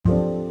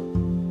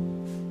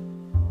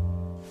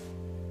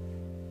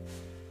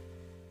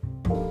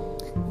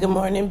Good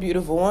morning,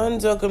 beautiful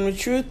ones. Welcome to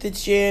Truth.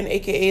 It's Jan,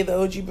 aka the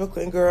OG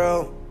Brooklyn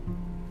girl.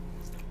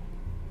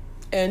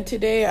 And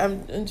today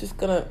I'm just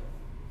gonna,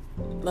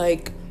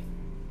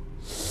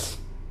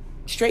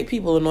 straight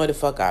people annoy the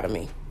fuck out of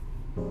me.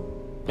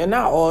 And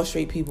not all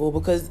straight people,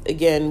 because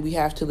again, we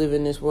have to live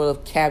in this world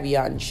of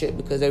caveat and shit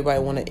because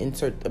everybody want to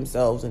insert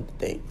themselves into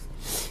things.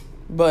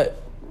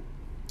 But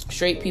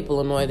straight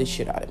people annoy the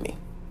shit out of me.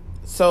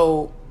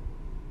 So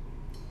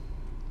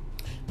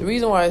the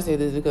reason why I say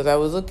this is because I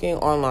was looking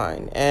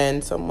online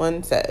and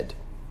someone said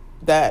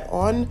that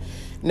on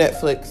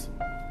Netflix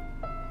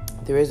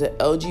there is an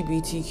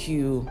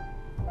LGBTQ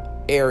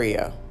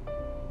area,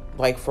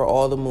 like for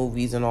all the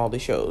movies and all the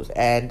shows,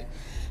 and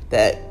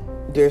that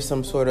there's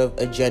some sort of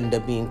agenda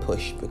being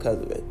pushed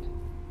because of it.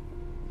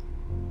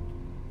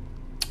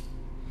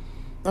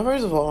 Now,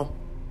 first of all,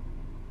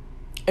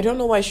 I don't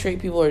know why straight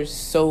people are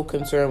so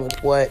concerned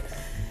with what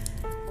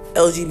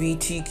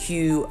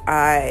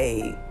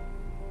LGBTQIA+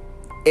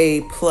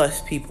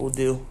 people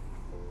do.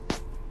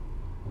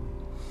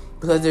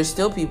 Because there's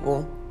still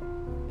people,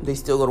 they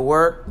still go to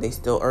work, they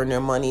still earn their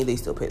money, they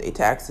still pay their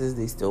taxes,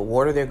 they still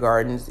water their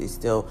gardens, they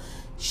still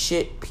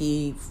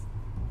pee,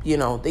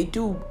 they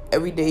do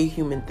everyday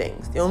human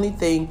things. The only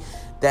thing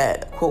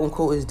that quote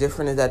unquote is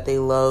different is that they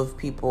love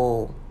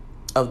people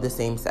of the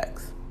same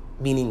sex,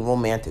 meaning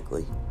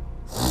romantically.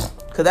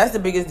 Because that's the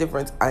biggest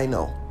difference I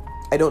know.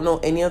 I don't know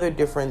any other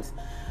difference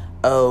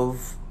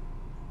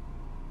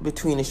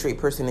between a straight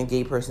person and a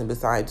gay person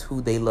besides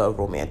who they love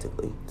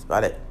romantically. That's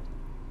about it.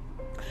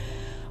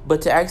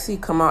 But to actually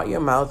come out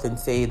your mouth and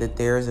say that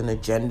there's an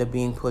agenda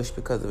being pushed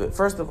because of it.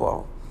 First of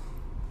all,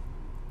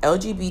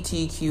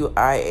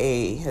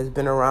 LGBTQIA has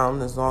been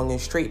around as long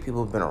as straight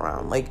people have been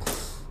around. Like,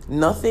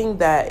 nothing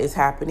that is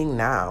happening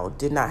now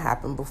did not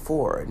happen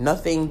before.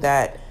 Nothing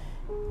that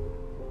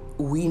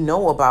we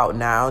know about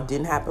now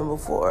didn't happen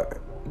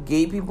before.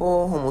 Gay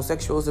people,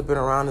 homosexuals have been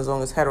around as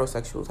long as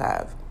heterosexuals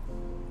have.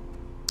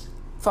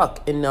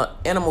 Fuck, in the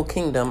animal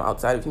kingdom,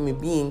 outside of human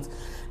beings,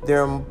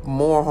 there are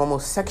more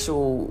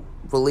homosexual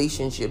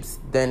relationships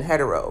than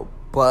hetero.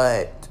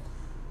 But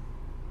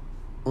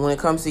when it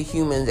comes to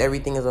humans,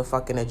 everything is a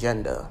fucking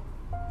agenda.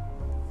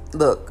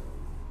 Look,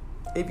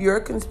 if you're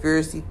a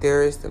conspiracy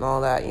theorist and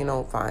all that,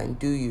 fine,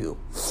 do you.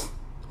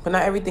 But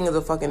not everything is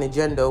a fucking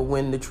agenda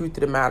when the truth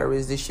of the matter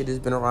is this shit has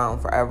been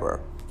around forever.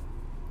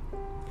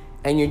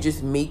 And you're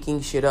just making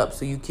shit up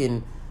so you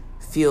can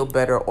feel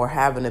better or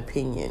have an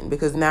opinion.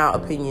 Because now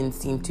opinions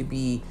seem to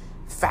be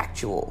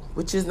factual,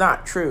 which is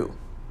not true.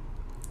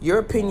 Your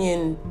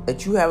opinion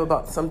that you have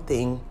about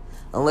something,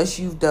 unless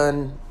you've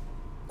done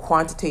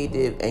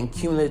quantitative and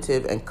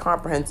cumulative and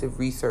comprehensive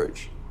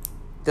research,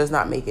 does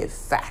not make it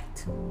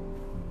fact.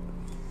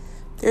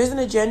 There's an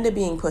agenda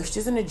being pushed.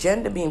 I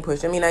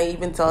mean, I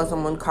even saw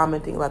someone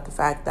commenting about the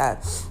fact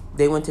that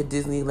they went to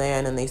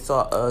Disneyland and they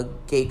saw a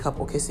gay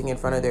couple kissing in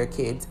front of their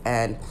kids,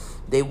 and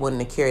they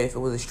wouldn't have cared if it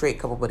was a straight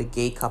couple but a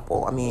gay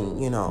couple. I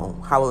mean,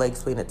 how will I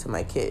explain it to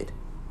my kid?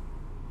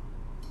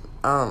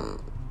 You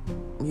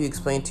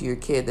explain to your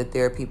kid that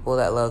there are people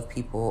that love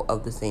people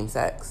of the same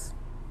sex,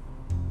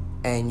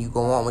 and you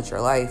go on with your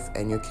life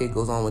and your kid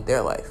goes on with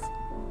their life.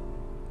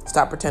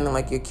 Stop pretending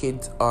like your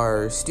kids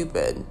are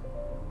stupid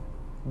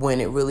when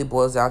it really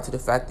boils down to the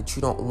fact that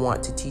you don't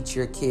want to teach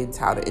your kids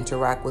how to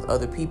interact with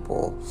other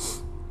people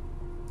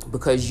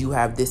because you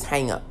have this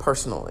hang up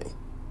personally.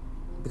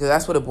 Because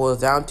that's what it boils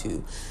down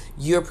to.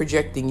 You're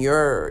projecting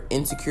your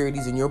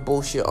insecurities and your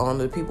bullshit on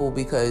other people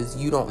because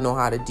you don't know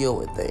how to deal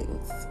with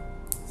things.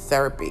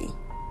 Therapy,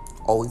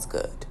 always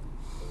good.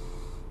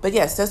 But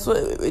yes, that's what,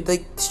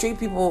 straight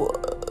people,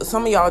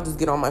 some of y'all just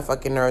get on my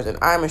fucking nerves, and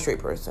I'm a straight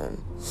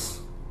person.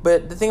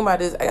 But the thing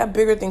about it is, I got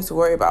bigger things to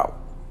worry about.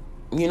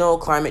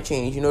 Climate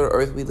change, the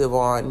earth we live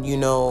on,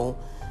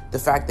 the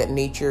fact that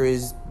nature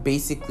is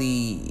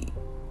basically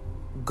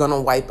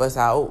gonna wipe us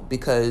out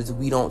because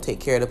we don't take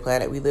care of the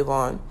planet we live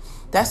on.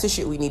 That's the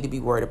shit we need to be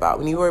worried about.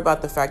 We need to worry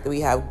about the fact that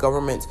we have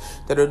governments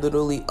that are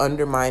literally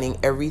undermining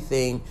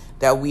everything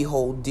that we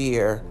hold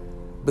dear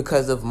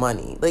because of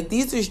money.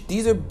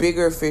 These are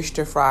bigger fish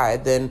to fry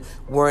than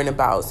worrying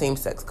about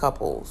same-sex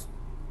couples.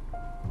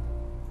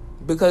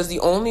 Because the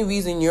only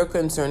reason you're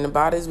concerned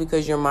about it is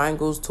because your mind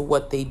goes to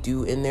what they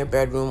do in their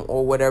bedroom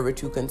or whatever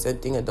two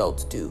consenting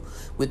adults do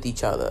with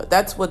each other.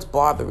 That's what's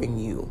bothering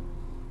you.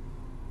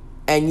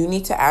 And you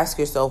need to ask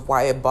yourself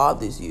why it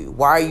bothers you.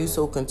 Why are you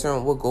so concerned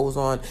with what goes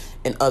on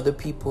in other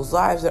people's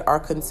lives that are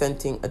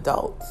consenting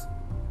adults?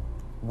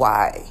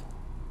 Why?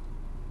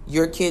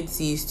 Your kid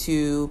sees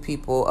two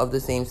people of the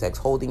same sex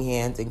holding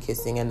hands and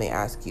kissing, and they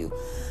ask you,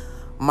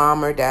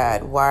 Mom or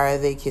Dad, why are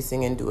they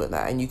kissing and doing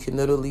that? And you can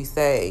literally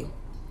say,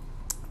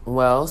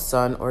 well,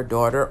 son or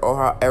daughter, or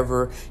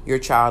however your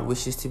child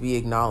wishes to be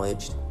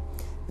acknowledged,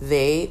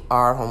 they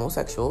are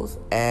homosexuals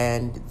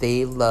and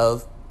they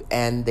love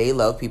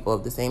people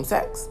of the same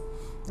sex.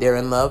 They're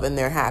in love and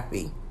they're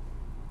happy.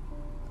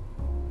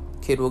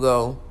 Kid will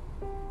go,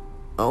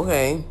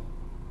 okay,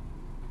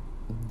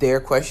 their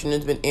question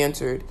has been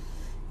answered.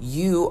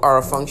 You are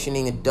a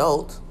functioning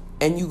adult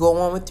and you go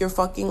on with your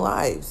fucking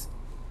lives.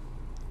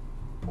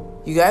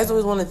 You guys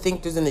always want to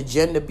think there's an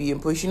agenda being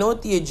pushed. You know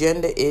what the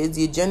agenda is?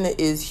 The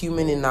agenda is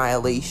human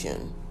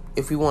annihilation,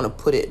 if we want to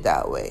put it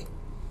that way.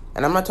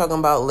 And I'm not talking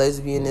about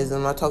lesbianism.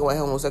 I'm not talking about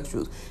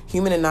homosexuals.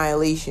 Human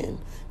annihilation,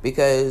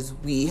 because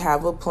we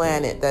have a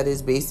planet that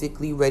is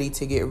basically ready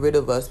to get rid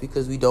of us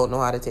because we don't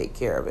know how to take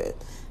care of it.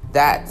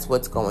 That's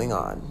what's going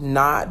on.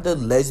 Not the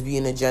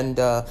lesbian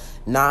agenda,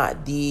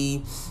 not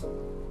the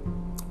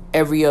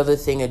every other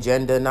thing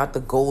agenda, not the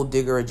gold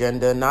digger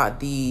agenda,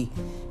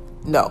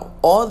 no,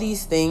 all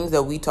these things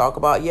that we talk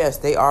about, yes,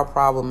 they are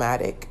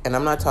problematic. And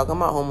I'm not talking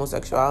about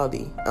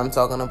homosexuality. I'm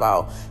talking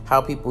about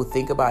how people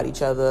think about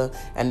each other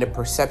and the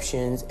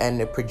perceptions and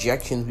the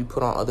projections we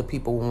put on other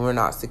people when we're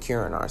not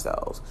secure in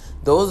ourselves.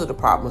 Those are the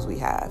problems we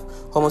have.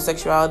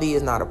 Homosexuality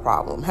is not a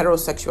problem.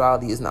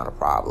 Heterosexuality is not a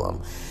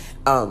problem.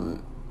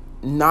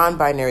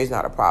 Non-binary is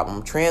not a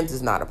problem. Trans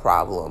is not a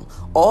problem.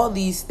 All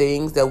these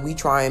things that we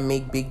try and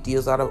make big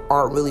deals out of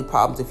aren't really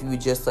problems if you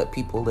would just let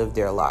people live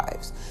their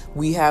lives.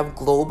 We have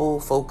global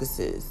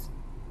focuses.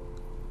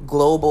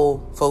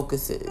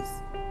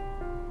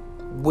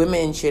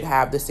 Women should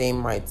have the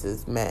same rights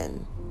as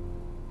men.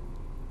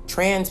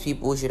 Trans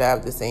people should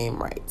have the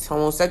same rights.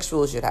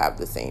 Homosexuals should have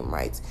the same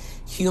rights.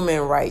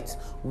 Human rights.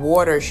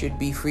 Water should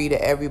be free to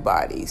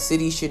everybody.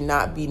 Cities should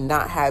not be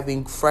not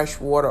having fresh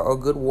water or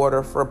good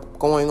water for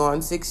going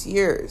on 6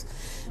 years.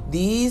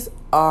 These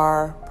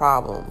are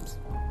problems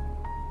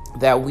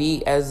that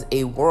we as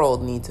a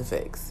world need to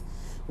fix.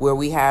 Where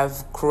we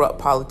have corrupt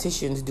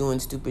politicians doing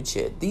stupid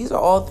shit. These are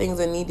all things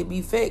that need to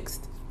be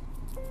fixed.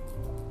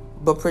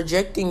 But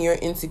projecting your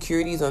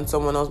insecurities on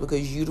someone else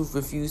because you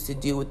refuse to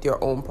deal with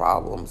your own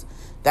problems,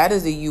 that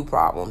is a you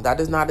problem. That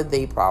is not a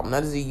they problem.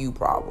 That is a you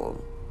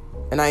problem.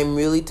 And I'm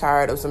really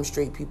tired of some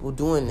straight people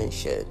doing this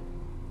shit.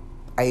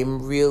 I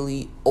am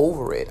really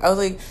over it. I was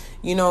like,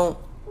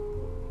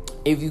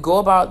 if you go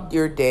about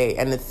your day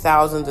and the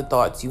thousands of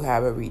thoughts you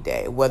have every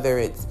day, whether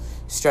it's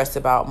stress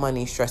about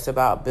money, stress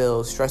about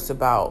bills, stress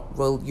about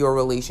your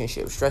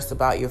relationship, stress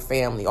about your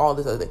family, all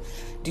this other thing,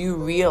 do you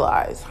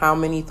realize how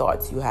many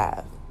thoughts you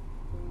have?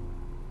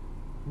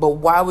 But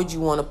why would you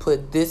want to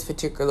put this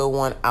particular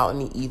one out in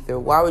the ether?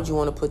 Why would you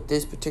want to put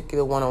this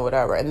particular one or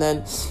whatever? And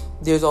then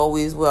there's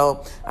always,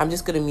 I'm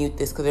just going to mute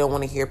this because I don't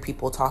want to hear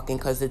people talking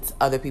because it's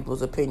other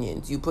people's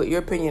opinions. You put your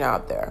opinion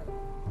out there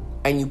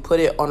and you put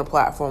it on a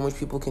platform which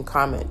people can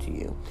comment to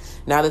you.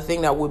 Now, the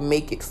thing that would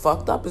make it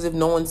fucked up is if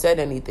no one said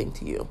anything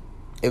to you.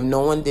 If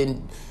no one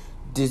didn't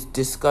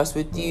discuss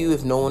with you,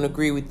 if no one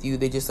agreed with you,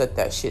 they just let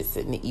that shit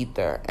sit in the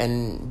ether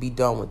and be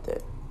done with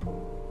it.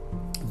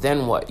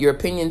 Then what? Your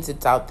opinion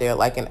sits out there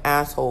like an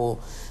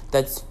asshole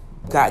that's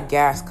got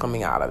gas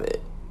coming out of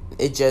it.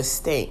 It just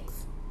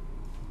stinks.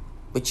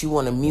 But you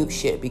want to mute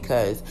shit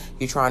because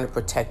you're trying to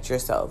protect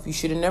yourself. You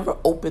should have never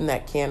opened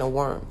that can of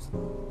worms.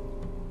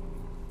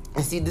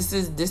 And see, this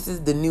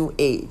is the new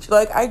age.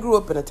 Like, I grew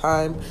up in a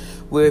time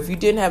where if you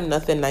didn't have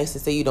nothing nice to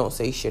say, you don't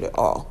say shit at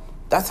all.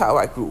 That's how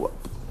I grew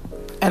up.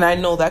 And I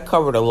know that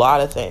covered a lot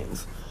of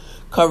things.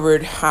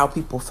 Covered how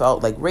people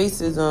felt, like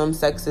racism,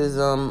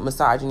 sexism,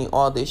 misogyny,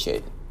 all this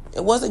shit.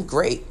 It wasn't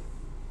great,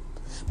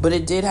 but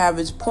it did have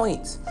its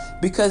points.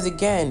 Because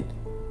again,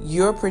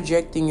 you're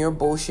projecting your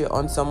bullshit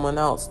on someone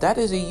else. That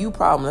is a you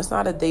problem. That's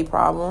not a they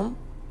problem.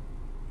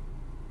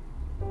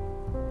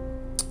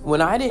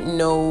 When I didn't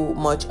know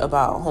much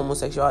about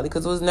homosexuality,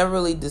 because it was never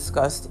really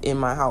discussed in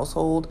my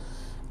household,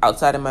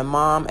 outside of my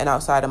mom and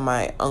outside of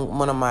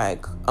one of my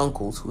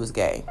uncles who was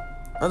gay.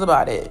 That's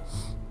about it.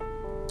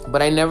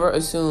 But I never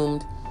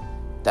assumed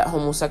that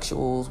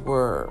homosexuals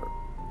were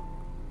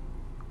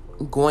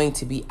going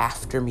to be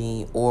after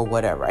me or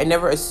whatever. I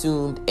never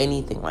assumed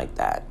anything like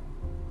that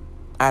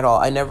at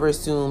all. I never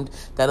assumed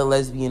that a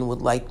lesbian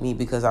would like me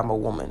because I'm a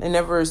woman. I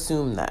never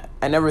assumed that.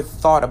 I never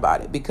thought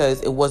about it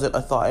because it wasn't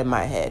a thought in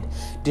my head.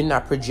 Did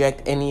not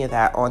project any of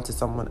that onto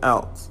someone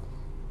else.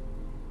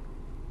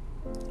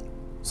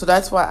 So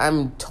that's why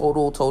I'm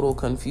total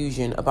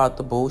confusion about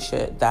the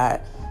bullshit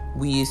that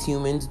we as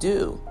humans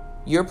do.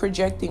 You're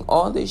projecting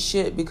all this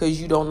shit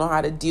because you don't know how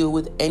to deal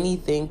with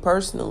anything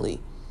personally.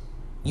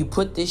 You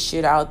put this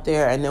shit out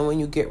there, and then when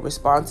you get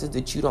responses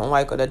that you don't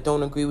like or that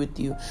don't agree with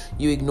you,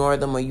 you ignore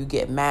them or you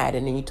get mad,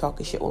 and then you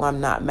talk shit. Well, I'm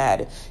not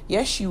mad.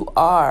 Yes, you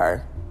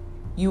are.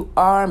 You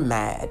are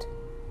mad.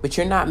 But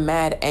you're not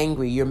mad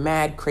angry. You're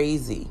mad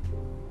crazy.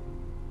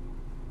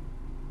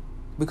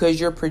 Because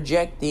you're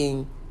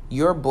projecting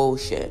your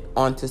bullshit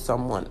onto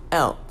someone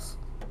else.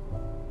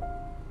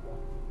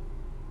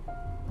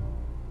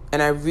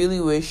 And I really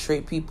wish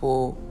straight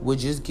people would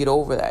just get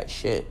over that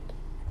shit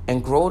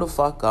and grow the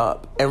fuck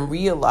up and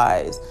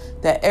realize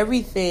that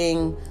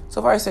everything,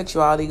 so far as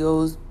sexuality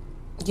goes,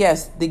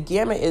 yes, the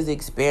gamut is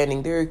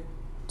expanding. There are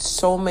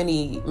so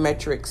many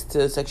metrics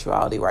to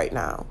sexuality right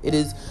now. It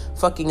is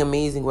fucking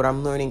amazing what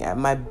I'm learning at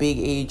my big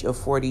age of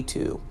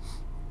 42.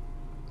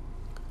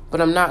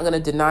 But I'm not going to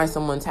deny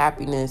someone's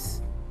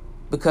happiness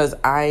because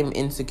I'm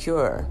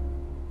insecure.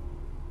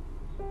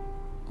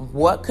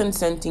 What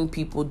consenting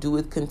people do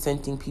with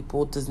consenting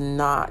people does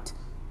not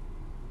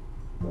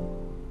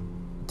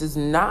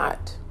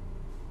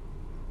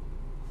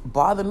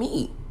bother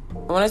me.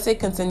 And when I say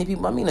consenting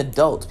people, I mean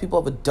adults, people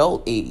of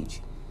adult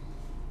age.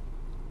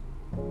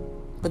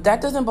 But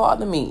that doesn't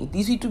bother me.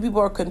 These two people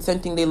are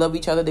consenting. They love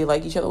each other. They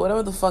like each other.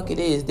 Whatever the fuck it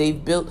is.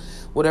 They've built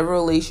whatever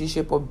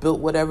relationship or built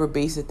whatever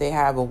base that they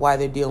have of why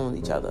they're dealing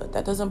with each other.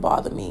 That doesn't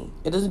bother me.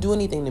 It doesn't do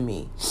anything to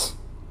me.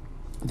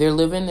 They're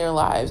living their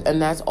lives. And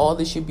that's all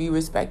that should be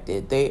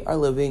respected. They are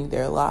living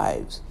their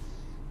lives.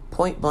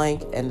 Point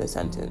blank, end of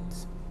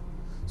sentence.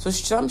 So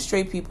some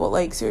straight people,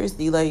 like,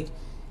 seriously, like,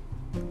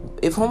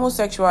 if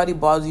homosexuality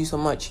bothers you so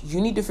much, you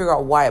need to figure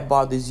out why it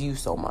bothers you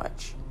so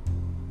much.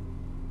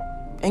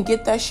 And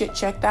get that shit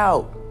checked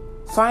out.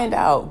 Find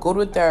out. Go to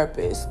a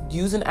therapist.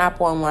 Use an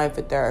app online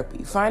for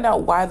therapy. Find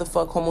out why the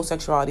fuck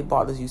homosexuality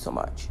bothers you so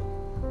much.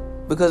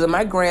 Because in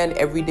my grand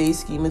everyday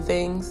scheme of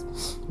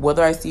things,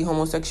 whether I see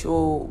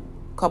homosexual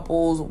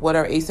couples,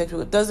 whatever,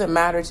 asexual, it doesn't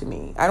matter to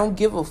me. I don't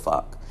give a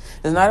fuck.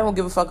 It's not I don't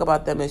give a fuck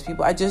about them as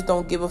people. I just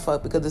don't give a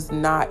fuck because it's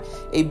not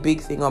a big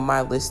thing on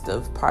my list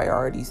of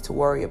priorities to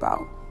worry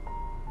about.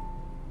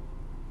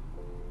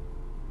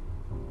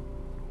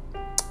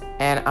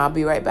 And I'll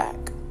be right back.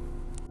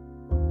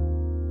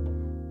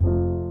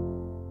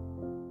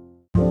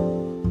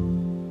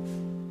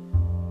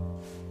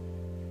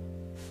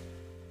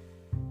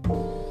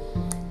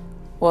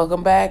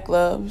 Welcome back,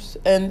 loves.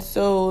 And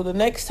so the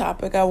next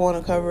topic I want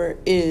to cover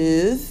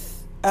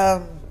is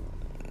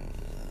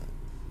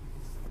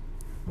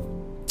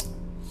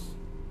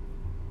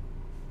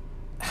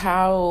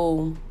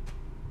how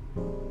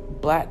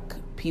black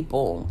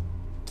people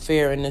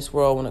fare in this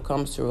world when it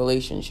comes to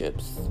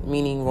relationships,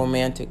 meaning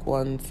romantic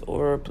ones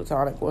or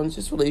platonic ones,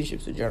 just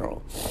relationships in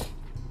general.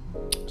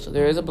 So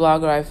there is a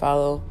blogger I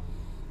follow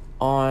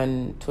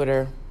on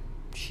Twitter.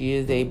 She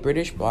is a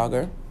British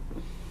blogger.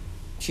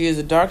 She is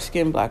a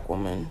dark-skinned black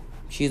woman.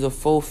 She's a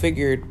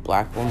full-figured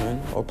black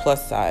woman, or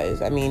plus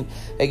size. I mean,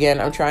 again,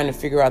 I'm trying to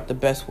figure out the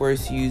best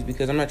words to use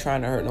because I'm not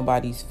trying to hurt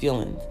nobody's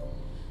feelings.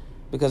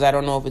 Because I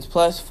don't know if it's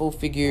plus,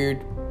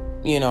 full-figured,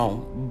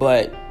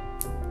 but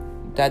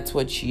that's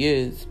what she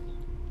is.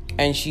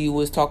 And she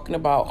was talking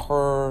about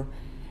her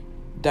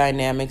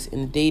dynamics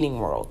in the dating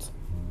world.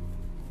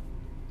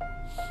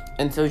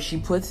 And so she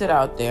puts it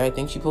out there. I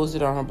think she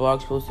posted it on her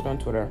blog, she posted it on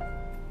Twitter.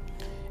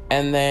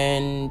 And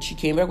then she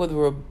came back with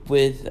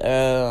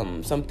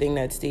something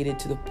that stated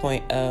to the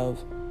point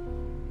of,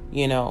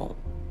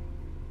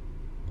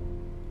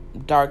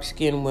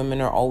 dark-skinned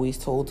women are always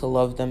told to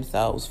love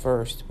themselves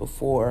first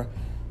before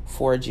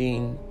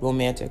forging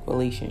romantic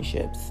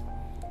relationships.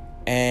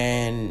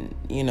 And,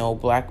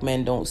 black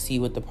men don't see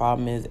what the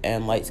problem is,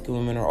 and light-skinned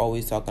women are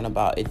always talking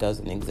about it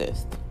doesn't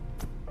exist.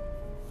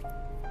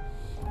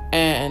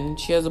 And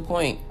she has a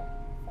point.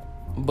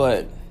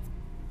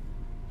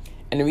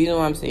 And the reason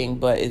why I'm saying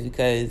but is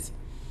because,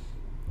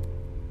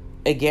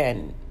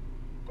 again,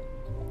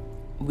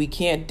 we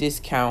can't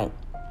discount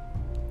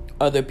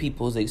other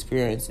people's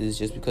experiences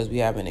just because we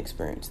haven't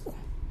experienced them.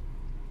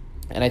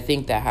 And I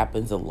think that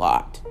happens a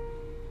lot,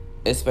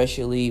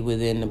 especially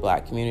within the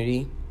black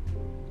community,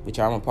 which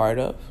I'm a part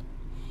of.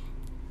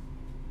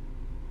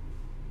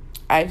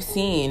 I've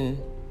seen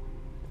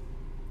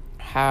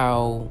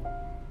how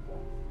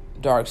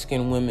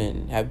dark-skinned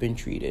women have been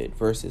treated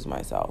versus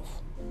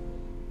myself.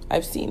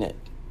 I've seen it.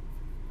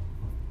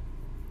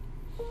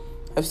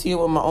 I've seen it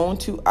with my own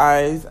two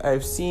eyes.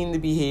 I've seen the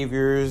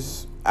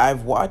behaviors.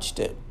 I've watched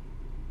it.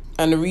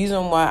 And the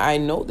reason why I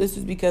know this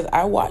is because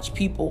I watch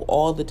people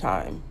all the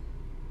time.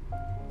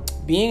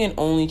 Being an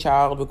only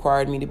child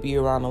required me to be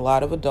around a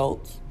lot of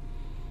adults.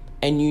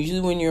 And usually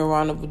when you're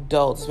around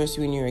adults,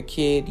 especially when you're a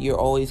kid, you're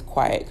always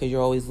quiet because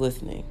you're always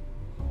listening.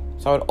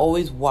 So I would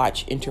always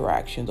watch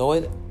interactions,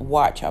 always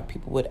watch how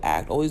people would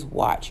act, always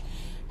watch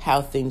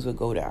how things would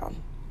go down.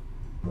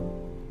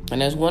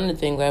 And that's one of the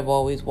things I've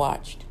always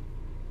watched.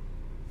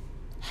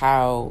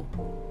 How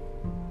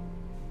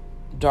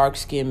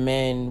dark-skinned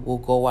men will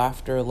go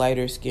after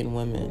lighter-skinned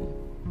women.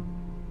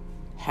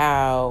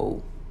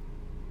 How,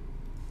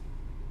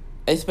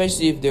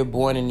 especially if they're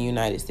born in the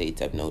United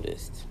States, I've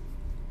noticed.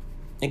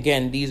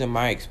 Again, these are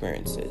my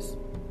experiences.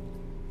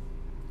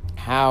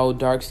 How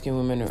dark-skinned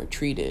women are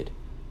treated.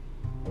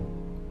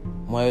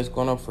 Whether it's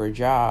going up for a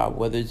job,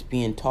 whether it's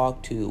being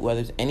talked to, whether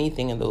it's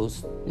anything of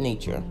those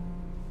nature.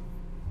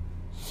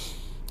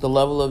 The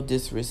level of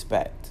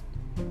disrespect.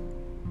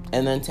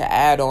 And then to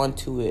add on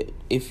to it,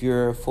 if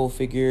you're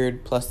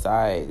full-figured, plus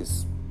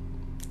size,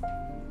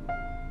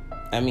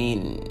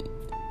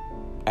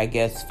 I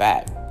guess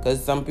fat.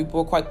 Because some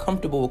people are quite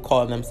comfortable with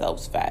calling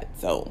themselves fat.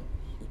 So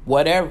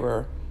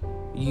whatever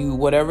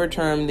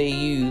term they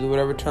use,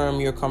 whatever term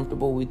you're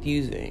comfortable with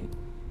using,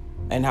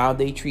 and how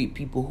they treat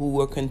people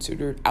who are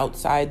considered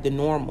outside the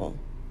normal.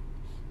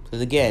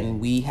 Because again,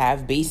 we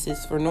have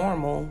basis for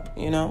normal,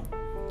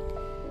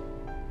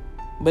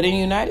 But in the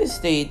United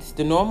States,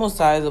 the normal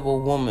size of a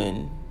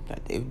woman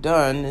that they've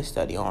done this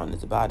study on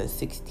is about a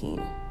 16,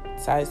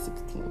 size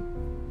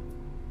 16.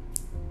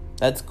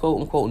 That's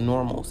quote-unquote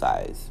normal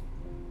size.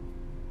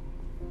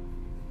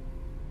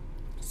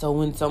 So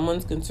when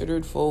someone's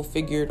considered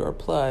full-figured or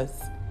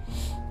plus,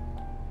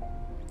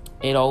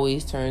 it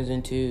always turns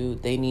into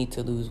they need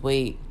to lose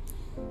weight,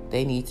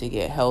 they need to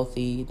get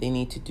healthy, they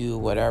need to do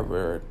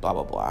whatever, blah,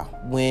 blah, blah.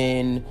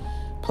 When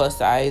plus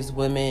size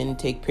women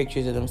take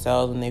pictures of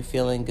themselves and they're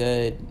feeling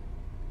good,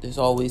 there's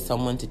always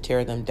someone to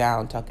tear them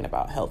down talking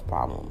about health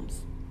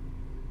problems.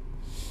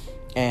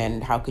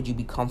 And how could you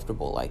be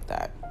comfortable like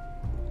that?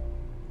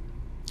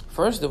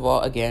 First of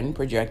all, again,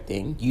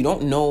 projecting. You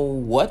don't know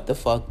what the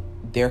fuck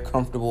they're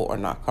comfortable or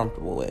not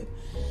comfortable with.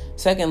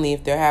 Secondly,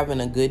 if they're having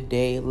a good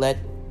day, let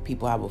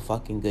people have a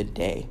fucking good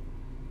day.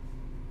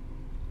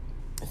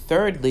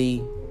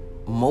 Thirdly,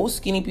 most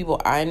skinny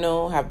people I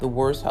know have the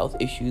worst health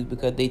issues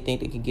because they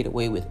think they can get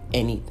away with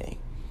anything.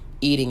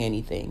 Eating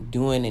anything,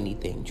 doing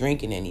anything,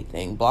 drinking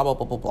anything, blah, blah,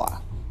 blah, blah,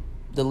 blah.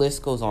 The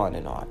list goes on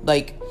and on.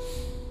 Like,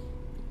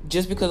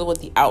 just because of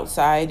what the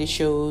outside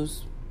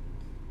shows,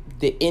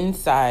 the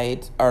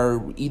insides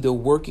are either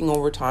working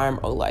overtime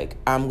or like,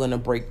 I'm going to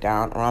break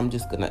down or I'm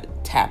just going to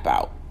tap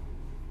out.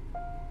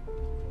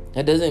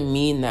 That doesn't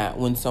mean that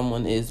when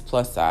someone is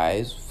plus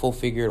size, full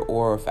figured,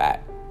 or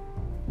fat.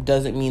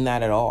 Doesn't mean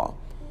that at all.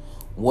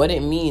 What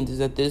it means is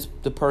that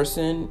the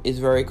person is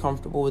very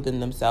comfortable within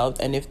themselves.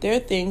 And if there are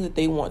things that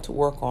they want to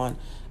work on,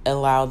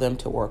 allow them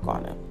to work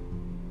on it.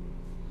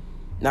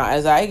 Now,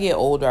 as I get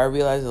older, I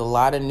realize there's a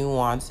lot of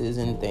nuances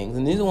and things.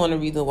 And this is one of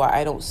the reasons why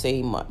I don't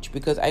say much.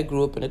 Because I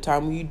grew up in a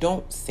time where you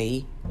don't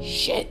say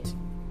shit.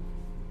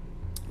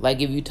 Like,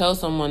 if you tell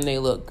someone they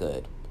look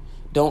good,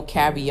 don't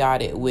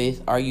caveat it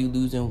with, are you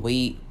losing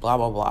weight, blah,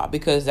 blah, blah.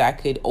 Because that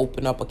could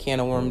open up a can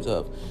of worms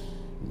of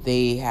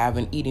they have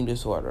an eating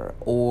disorder,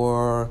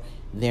 or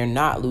they're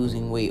not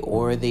losing weight,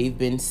 or they've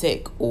been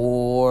sick,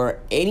 or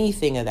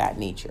anything of that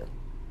nature.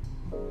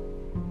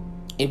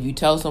 If you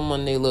tell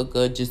someone they look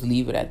good, just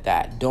leave it at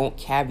that. Don't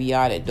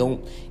caveat it.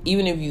 Don't,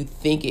 even if you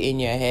think it in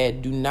your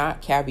head, do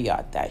not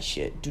caveat that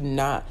shit. Do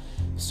not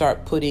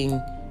start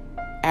putting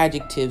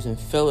adjectives and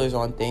fillers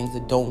on things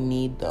that don't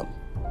need them.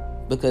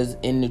 Because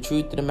in the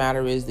truth of the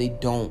matter is they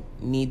don't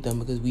need them,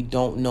 because we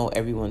don't know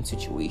everyone's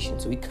situation.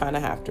 So we kind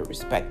of have to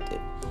respect it.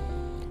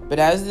 But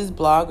as this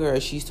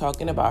blogger, she's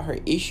talking about her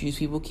issues,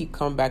 people keep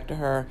coming back to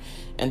her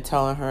and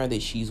telling her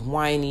that she's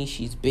whiny,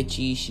 she's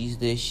bitchy, she's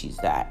this, she's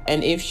that.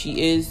 And if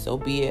she is, so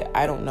be it.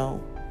 I don't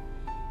know.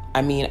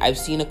 I mean, I've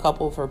seen a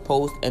couple of her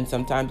posts and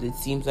sometimes it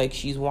seems like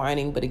she's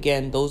whining. But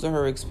again, those are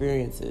her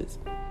experiences.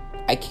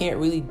 I can't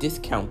really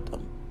discount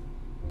them.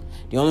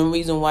 The only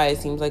reason why it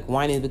seems like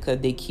whining is because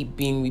they keep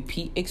being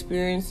repeat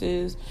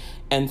experiences.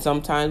 And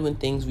sometimes when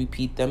things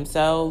repeat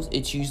themselves,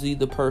 it's usually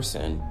the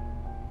person.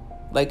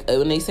 Like,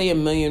 when they say a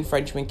million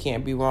Frenchmen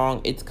can't be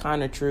wrong, it's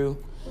kind of true.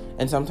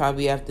 And sometimes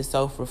we have to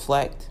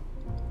self-reflect.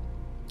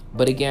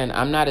 But again,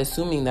 I'm not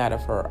assuming that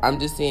of her. I'm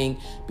just saying,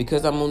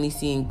 because I'm only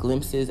seeing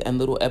glimpses and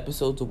little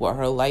episodes of what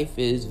her life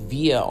is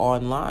via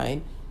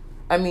online.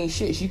 I mean,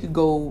 shit, she could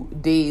go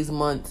days,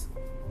 months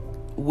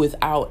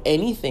without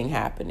anything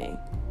happening.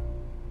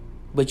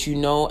 But you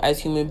know,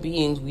 as human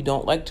beings, we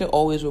don't like to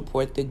always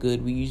report the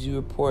good. We usually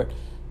report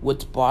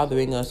what's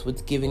bothering us,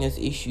 what's giving us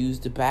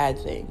issues, the bad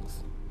things.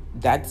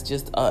 That's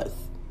just us.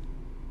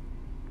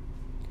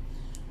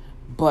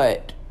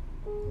 But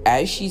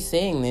as she's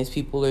saying this,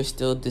 people are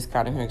still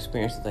discounting her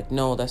experiences. Like,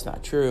 no, that's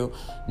not true.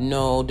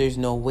 No, there's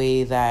no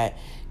way that,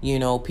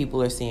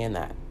 people are saying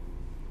that.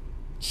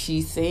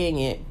 She's saying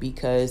it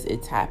because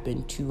it's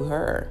happened to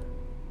her.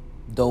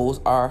 Those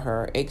are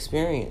her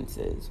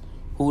experiences.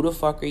 Who the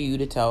fuck are you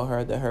to tell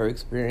her that her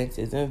experience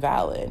isn't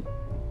valid?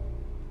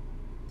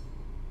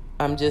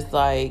 I'm just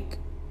like,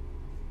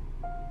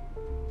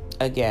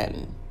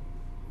 again,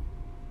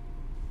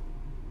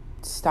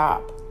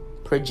 stop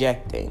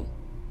projecting.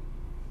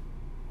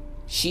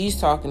 She's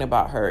talking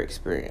about her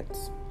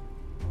experience.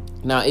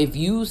 Now, if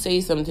you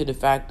say something to the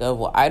fact of,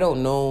 well, I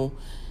don't know,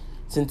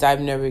 since I've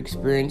never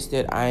experienced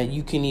it,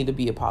 you can either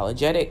be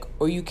apologetic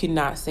or you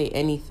cannot say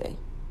anything.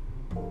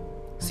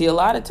 See, a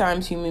lot of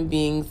times human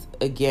beings,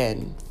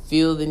 again,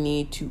 feel the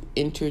need to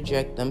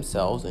interject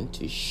themselves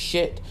into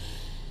shit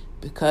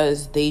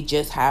because they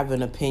just have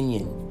an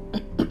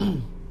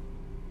opinion.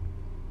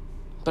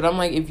 But I'm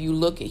like, if you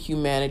look at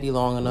humanity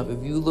long enough,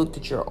 if you looked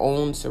at your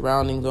own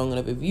surroundings long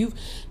enough, if you've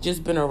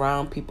just been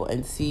around people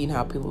and seen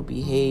how people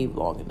behave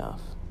long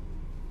enough,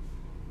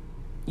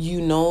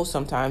 you know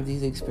sometimes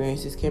these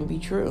experiences can be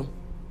true.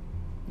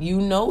 You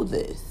know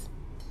this.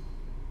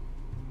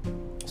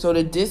 So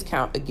to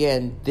discount,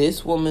 again,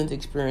 this woman's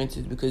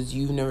experiences because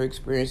you've never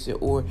experienced it,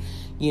 or,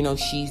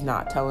 she's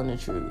not telling the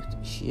truth.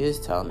 She is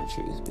telling the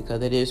truth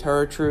because it is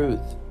her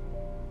truth.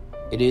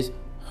 It is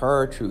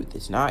her truth.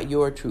 It's not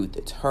your truth.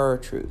 It's her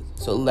truth.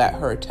 So let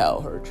her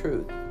tell her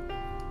truth.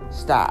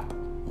 Stop.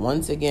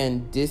 Once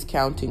again,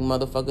 discounting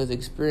motherfuckers'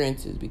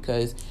 experiences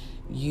because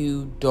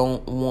you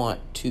don't want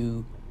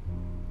to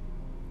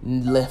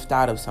left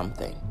out of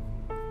something.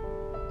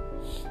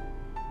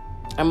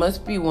 I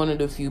must be one of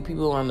the few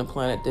people on the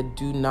planet that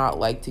do not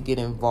like to get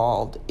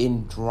involved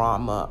in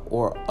drama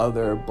or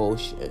other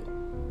bullshit.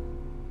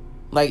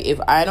 Like, if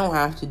I don't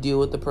have to deal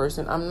with the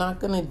person, I'm not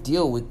going to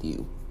deal with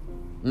you.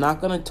 I'm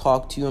not going to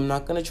talk to you. I'm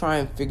not going to try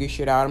and figure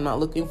shit out. I'm not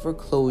looking for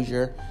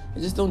closure. I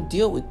just don't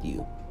deal with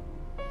you.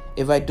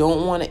 If I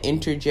don't want to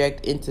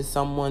interject into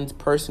someone's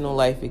personal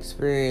life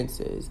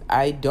experiences,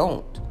 I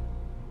don't.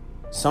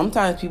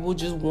 Sometimes people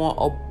just want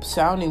a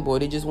sounding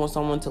board. They just want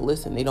someone to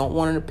listen. They don't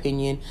want an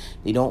opinion.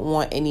 They don't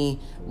want any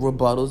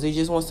rebuttals. They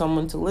just want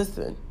someone to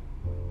listen.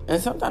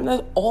 And sometimes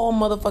that's all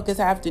motherfuckers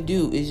have to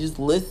do is just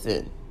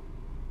listen.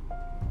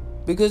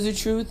 Because the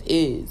truth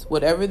is,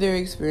 whatever their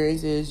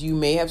experience is, you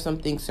may have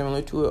something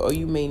similar to it or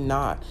you may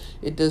not.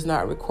 It does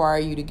not require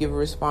you to give a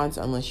response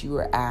unless you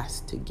are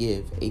asked to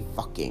give a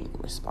fucking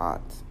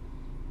response.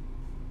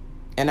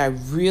 And I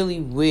really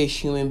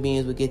wish human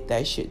beings would get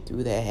that shit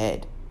through their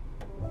head.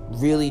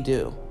 Really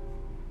do.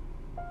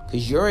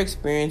 Because your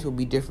experience will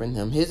be different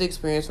from his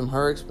experience, from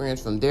her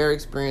experience, from their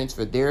experience,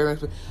 for their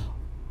experience.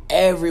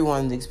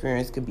 Everyone's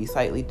experience could be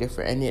slightly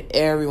different, and yet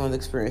everyone's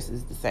experience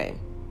is the same.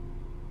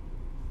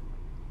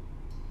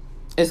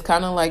 It's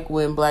kind of like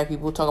when black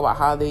people talk about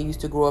how they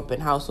used to grow up in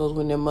households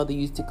when their mother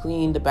used to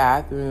clean the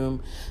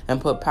bathroom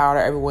and put powder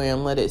everywhere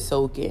and let it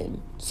soak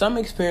in. Some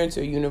experiences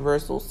are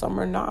universal, some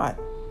are not.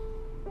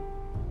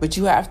 But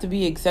you have to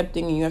be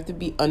accepting and you have to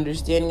be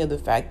understanding of the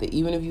fact that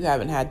even if you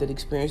haven't had that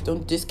experience,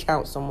 don't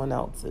discount someone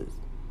else's.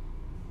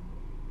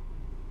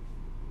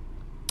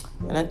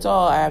 And that's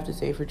all I have to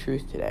say for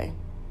truth today.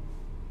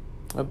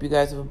 Hope you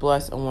guys have a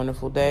blessed and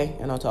wonderful day,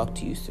 and I'll talk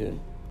to you soon.